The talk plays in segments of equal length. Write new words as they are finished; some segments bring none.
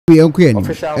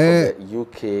Officials of the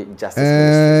UK Justice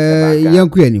Ministry.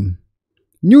 Yankuanim.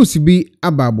 News be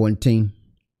about bonten.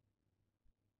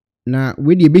 Na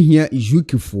we de be here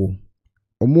UK for.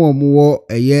 Omo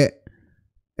eye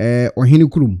ohene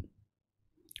kurum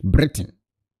Britain.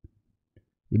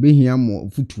 E be here mo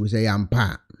futu say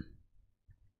yampa.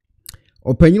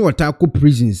 Opanyin wata ko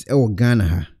prisons e wo Ghana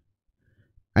ha.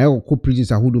 Ayo ko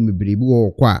prisons ahodo mebrebe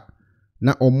wo kwa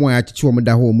na omo ya chichi omo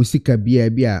da ho musika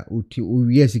bia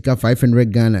owie sika 500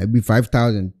 Ghana be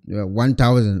 5000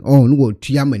 1000 oh no go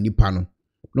tua manipa no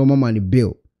no mama ni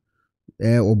bill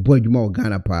obo adwuma o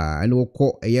Ghana pa ani wo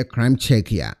ko eye crime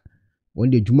check ya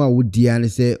wonde adwuma wo dia ne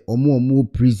se omo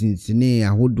prisons ne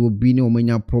ahodo bi ne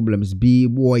omanya problems bi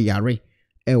bo yare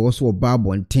wo so oba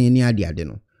bonten ne ade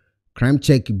no crime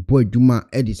check boy adwuma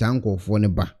edi sankofo ne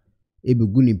ba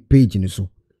ebegu ni page ne so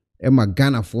Emma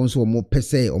Ghana for so mo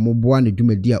pese o mo boa ne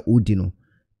dwumadi a odi no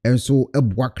enso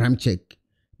eboa crime check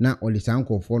na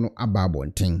olisanko for no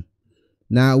ababonten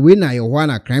na we na ye ho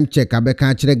na crime check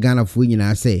abeka kire Ghana for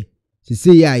nyina se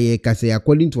sisi ya ye kase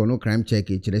according to no crime check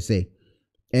kire se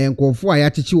enkofo a ya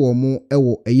chichi wo mo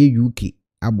ewo eye UK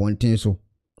abonten so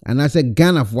anase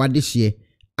Ghana for adehye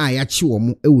a ya chi wo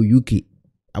mo ewo UK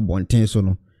abonten so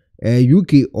no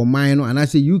UK oman no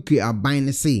anase UK aban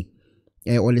ne se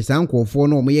olisanko for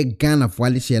no mo ye Ghana for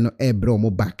alehye no ebre mo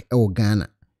back ewo Ghana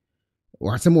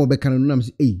wasem obeka no nam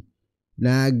se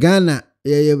na Ghana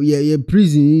ye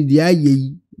prison di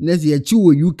aye na se chi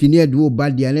wo UK ne de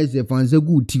oba dia na se fansa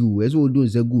guti o so do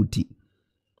nsa guti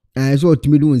so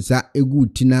otimi do nsa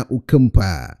eguti na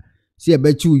okampa se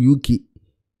be chi wo UK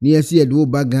ne se de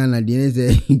oba Ghana de na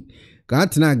se ka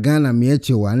tena Ghana me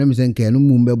eche wa na me se nka no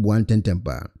mumbe bo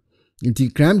antentempa nti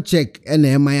crime check na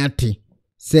emayate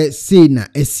se na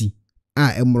esi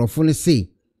emrofo ne se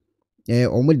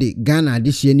omo de Ghana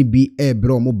de hye ne bi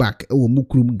ebre omo back ewo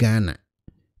mukurum Ghana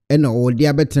ena o de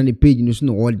abetena ne page no so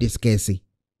no all discuss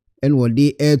ena o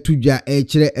de tujwa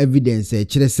kire evidence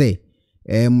kire se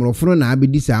mrofo na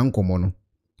abedi sa nkomo no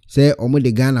se omo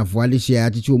de Ghana fo ade hye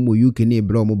achiche omo UK ne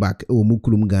ebre omo back ewo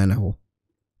mukurum Ghana ho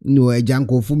no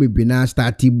ejankofo mebi na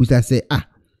start busa se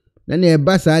na ne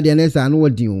eba sa de na sa no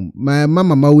wodi ma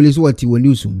mama mawule so wati woni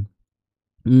usum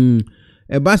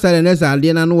eba sa de na sa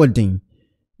de na no wodi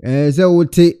se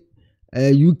wote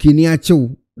UK ni achew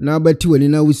na bati woni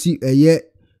na wusi eye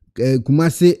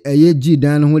kumase eye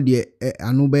jidan ho de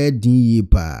anu ba din yi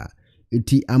pa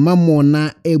eti amamo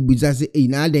na ebuza se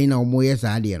na adan na omo ye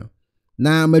sa de no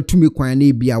na matumi kwan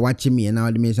na bia wache me na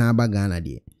ode me san ba Ghana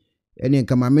de ene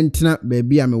nka ma mentena ba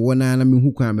bia me wona na me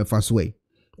hu kwan me fa so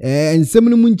ensem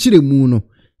no munchire mu no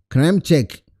crime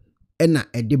check ena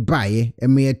ede bae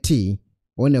emeyete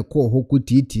one ko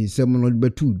hokotiti nsem no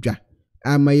betu dwa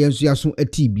ama yenso yaso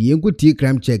atibi enkotie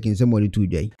crime check nsem no tu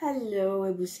dwa. Hello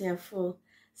ebusiafo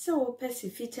so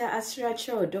pesifita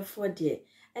asracha odofo de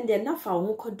and they na fa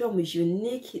ho kodom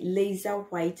unique laser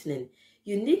whitening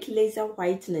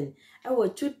our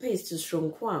toothpaste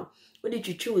stronko a odi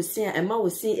twitwi wo sen ema wo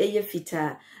sen eye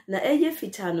fita na eye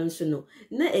fita no nso no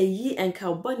na eyi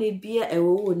enka bone bia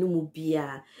ewo wo no mu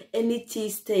bia any tea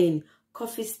stain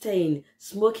coffee stain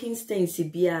smoking stain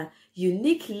sibia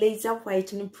unique laser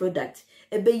whitening product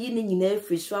ebe yi ni nyina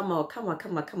free so ama kama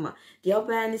de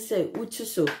obaya ni say utu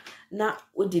so na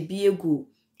odi bi egu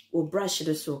o brush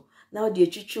do so na odi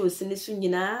twitwi wo sen so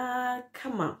nyina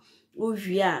kama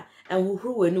Uvia and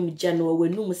who wenum Jano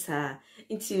wenum sa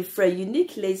into for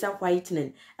unique laser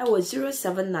whitening. I was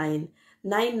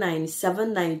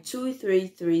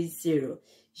 07999792330.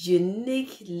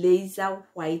 Unique laser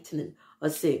whitening or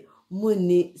say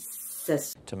money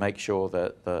says to make sure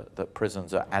that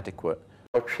prisons are adequate.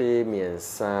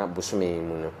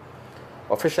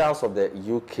 Officials of the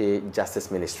UK Justice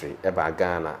Ministry about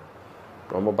Ghana,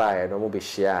 no be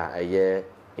share a year.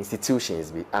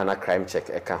 Institutions be ana crime check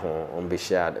eka ho on be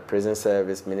share the prison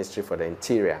service ministry for the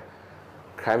interior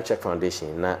crime check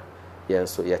foundation na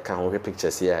yenso ye ka ho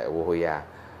pictures here wo ho ya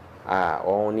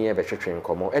on ye be twetwen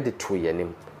komo edit to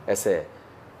yenim ese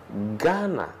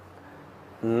Ghanaian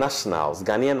nationals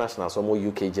omo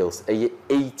UK jails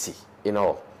 80 in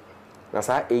all na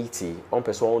sa 80 on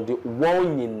person de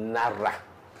won nyinara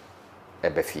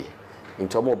ebefie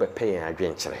into mo be pay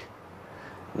adwenkyere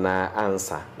na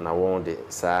answer na won de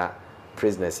sa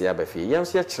prisoners ya bafi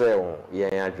yams ya kire won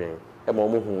yen adwen e mo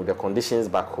hu the conditions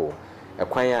back home e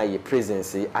kwan ya ye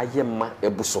prisons ayema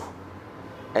ebuso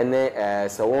ene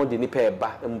se won de nipa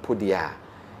eba mpodi a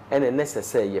ene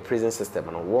necessary ye prison system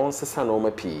no won sesa no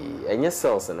mapi enye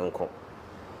cells no nko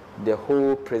the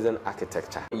whole prison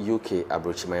architecture UK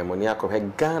abrochima money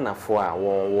akọ Ghana for a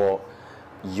won wo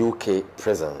UK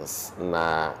prisons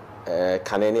na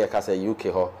Ghanaian kasa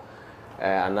UK ho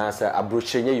anasa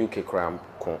abrochenya UK kram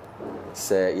ko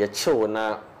se ye chill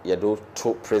na ye do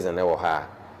to prison e wo ha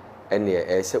ene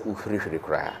e se uhirihiri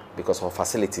kra because of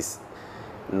facilities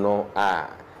no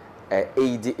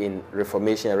aid in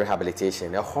reformation and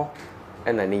rehabilitation e ho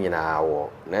ena ni nyina wo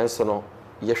nanso no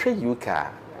ye hwe UK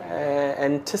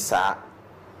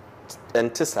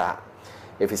entisa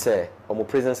if you say omo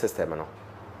prison system no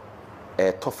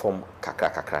top form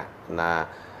kakra na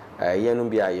yenu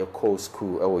bia ye call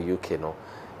school e wo UK no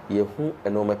ye hu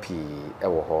enoma pi e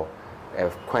wo ho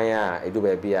kwan a edu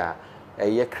ba bia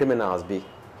ye criminals bi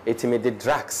etime the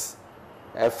drugs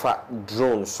efa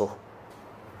drone so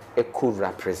e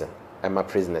could prison my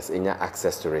prisoners enya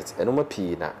access to it enoma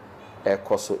pi na e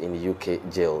koso in UK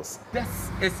jails. This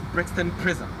is Brixton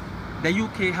Prison. The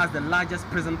UK has the largest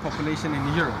prison population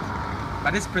in Europe,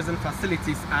 but its prison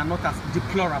facilities are not as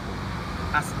deplorable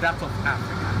as that of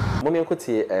Africa. Mommy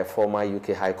Nkuti, former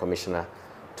UK High Commissioner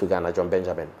to Ghana, John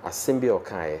Benjamin, a symbio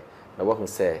Okai, na what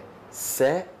say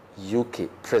UK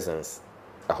prisons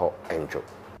a whole angel.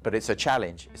 But it's a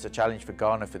challenge. It's a challenge for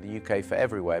Ghana, for the UK, for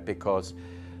everywhere, because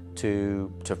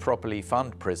to properly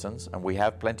fund prisons, and we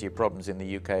have plenty of problems in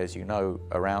the UK, as you know,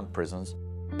 around prisons,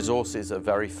 resources are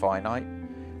very finite.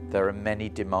 There are many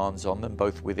demands on them,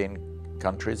 both within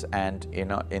countries and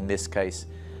in this case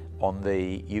on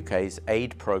the UK's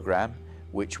aid programme,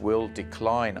 which will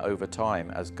decline over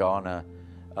time as Ghana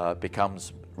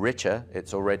becomes richer.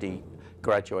 It's already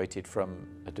graduated from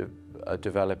a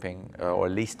developing or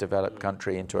least developed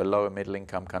country into a lower middle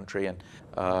income country, and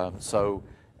so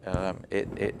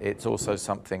it's also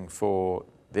something for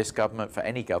this government, for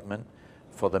any government,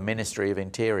 for the Ministry of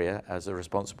Interior as a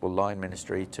responsible line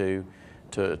ministry to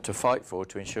fight for,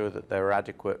 to ensure that there are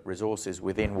adequate resources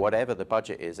within whatever the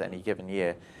budget is any given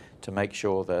year to make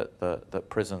sure that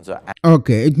prisons are...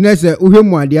 Okay, it knows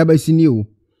uhemu adi abasini o.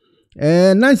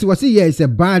 Nancy was say it's a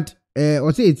bad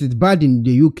or say it's bad in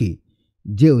the UK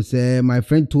jails. My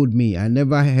friend told me I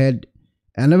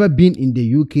never been in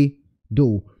the UK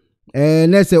though.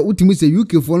 Let's say ultimately say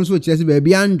UK for so chese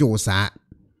baby anjo sa.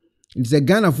 It's a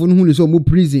Ghana for who is so more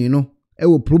prison, you know.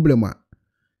 Ewo problem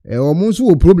or mo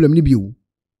so problem ni bi o.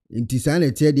 Inti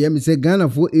sana tie de me say Ghana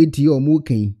for 80 or more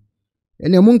kin.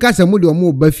 Ene mo nka se mo de o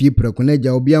mo ba fie preko na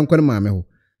ja obi ankon ma me ho.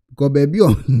 Because baby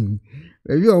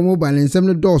o mo ba nsem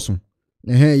no doso.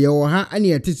 Ye wo ha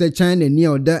ane ete se China ni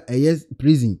oda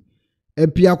prison.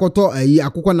 Epi akoto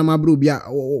akokọ na mabro bia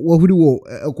wo huri wo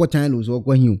ekọ China so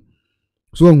okọ hiu.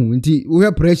 So hu nti wo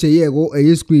he pressure ye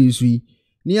go screen sui.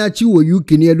 Ni achi wo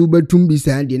UK ni elu betum bi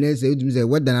sa de na se utum se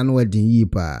wedana no wadin yi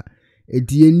pa.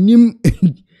 Eti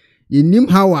yenim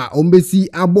hawa ombesi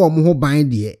abo omo ho ban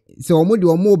de. Se omo de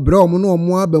omo bre omo no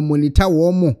omo aba monitor wo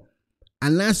omo.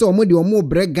 Ana se omo de omo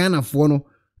bre Ghana fo no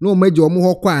no maje omo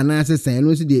ho kwa ana se san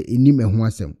no se de enim eho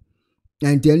asem.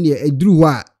 Antel ne eduru ho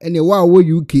a ene wa wo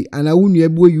UK ana wo nua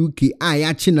bi wo UK a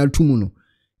ya chi na tumu no.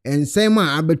 Ensem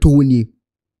a abeto woni.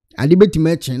 Ade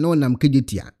betima chen na onam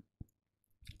kejetia.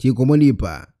 Ti komoni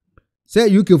pa.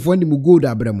 Say UK fund mu gold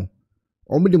abramo.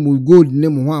 Omo de mu gold ne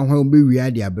mu ho be wi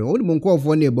ade abramo. Omo nko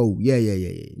fo na e ba wo.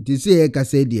 Yeah. Ti say e ka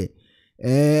say de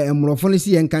emrofo ne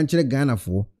si en kan kire Ghana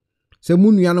fo. Say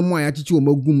mu nua no mo a ya chichi o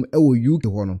magum e wo UK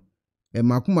ho no.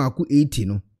 Maku 80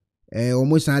 no.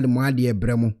 Omo san de mo ade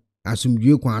abramo.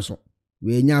 Asumdue kwa so.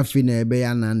 We nya afi na ebe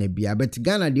ya na bia. But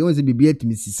Ghana de won se bibia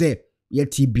timi si say ye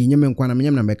TB nyame nkwa na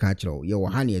nyame na meka kire wo. Ye wo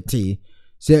ha na ete.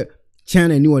 Say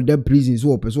China ni oda prison so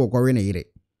opeso okore na yire.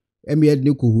 Emied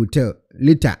ni ko hotel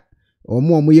later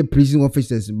omo ye prison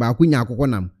officers ba kunya akokọ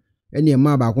nam ene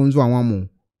ma ba ko nzo anwa mo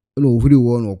na ohuri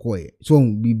wo na okoye so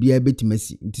bibia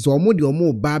betimasi nti so omo de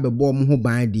omo ba be bo omo ho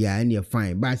ban dia ene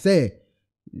fine ba say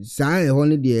sa ho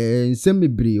ne de nsem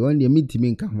bebre on de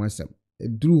mitimi nka ho asem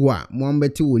duru ho a mo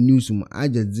ambete wo news mu Al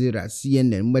Jazeera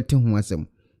CNN mbete ho asem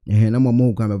na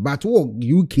mo kwa but wo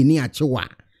UK ni achewa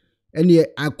ene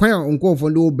akwan onkofo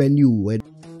ndo baniu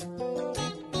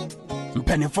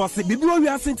Mpenefose bibiro wi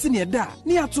asenti ne da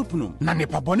ne atopno na ne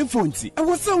pabone fonti e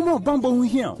wo se wo bambo hu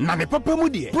hia na ne papa mu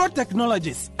de Pro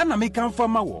Technologies ana me kan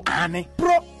fama wo ane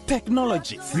Pro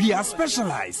Technologies. We are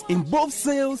specialized in both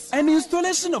sales and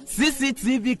installation of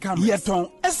CCTV cameras.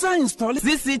 Yeton esa install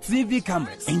CCTV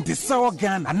cameras in the South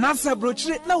Ghana and NASA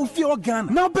brochure now fear Ghana.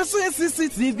 Now beso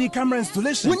CCTV camera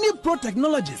installation. We need Pro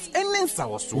Technologies and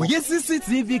Ninsa we get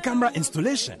CCTV camera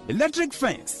installation, electric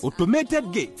fence,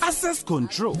 automated gate, access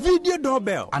control, video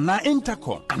doorbell, and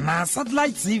intercom, and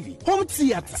satellite TV, home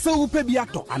theater, so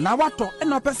upebiato, and wato,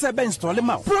 and a pesebe install them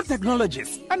out. Pro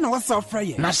Technologies and our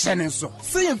software. Na shenenso.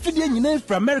 Say mfidie nyina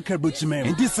fra America brochimem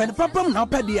ndi send papam na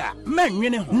opade a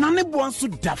manwene ho na ne bo nso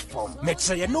da fom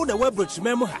meche ye no the web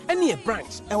brochimem ha ene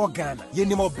branch e wo Ghana ye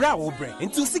ni mo bra wo bre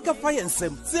nti sika fa ye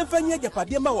nsem semfanya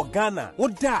japade ma wo Ghana wo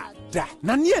da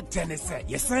na ne tenese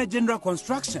ye san general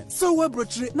construction so web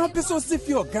brochire na peso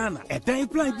sifi o Ghana e dan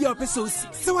plan bi o peso si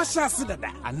se wa sha se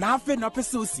dada anafe na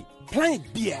peso si plan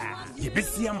bia ye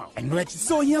besiama eno achi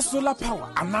so here solar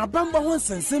power anabamba ho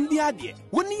nsensem bi ade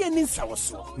woni ye ni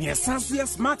nsawoso ne esanso ye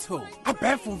smart home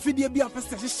abefo mfidie bi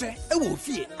apese hyehyɛ e wo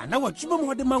fie ana watwuma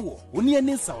mo de ma wo woni ye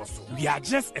ni nsawoso we are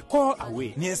just a call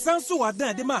away ne esanso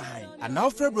wadan de ma han ana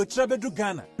ofre brochira bedu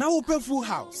Ghana na wo pe full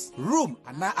house room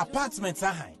ana apartment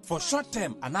ahan for short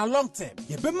term ana long term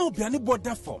ye be ma obiane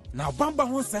border form na bamba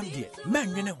ho nsem de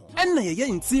manwene ho enna ye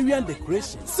interior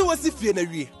decoration so wasi fie na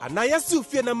wie ana yasu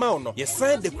fie na ma no yes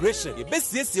sign decoration ye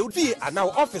besiesie odi ana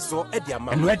office so e di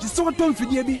ama no edi so to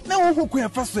mfidie bi na wo hokun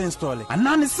fa so install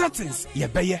ana ne settings ye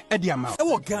beye e di ama e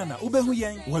wo Ghana wo behu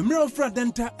yen wo mre ofra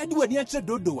denta e di wani a che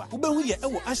dodowa wo behu ye e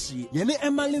wo ahie ye ne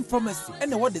Emerlin Pharmacy e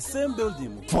na wo the same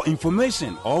building for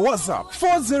information or WhatsApp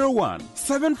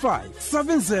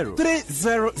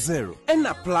 401-7570-300 and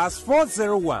a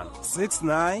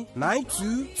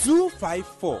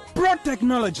 +401-6992-254. Pro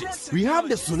Technologies, we have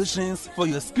the solutions for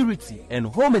your security and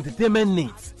home entertainment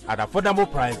needs at affordable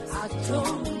prices.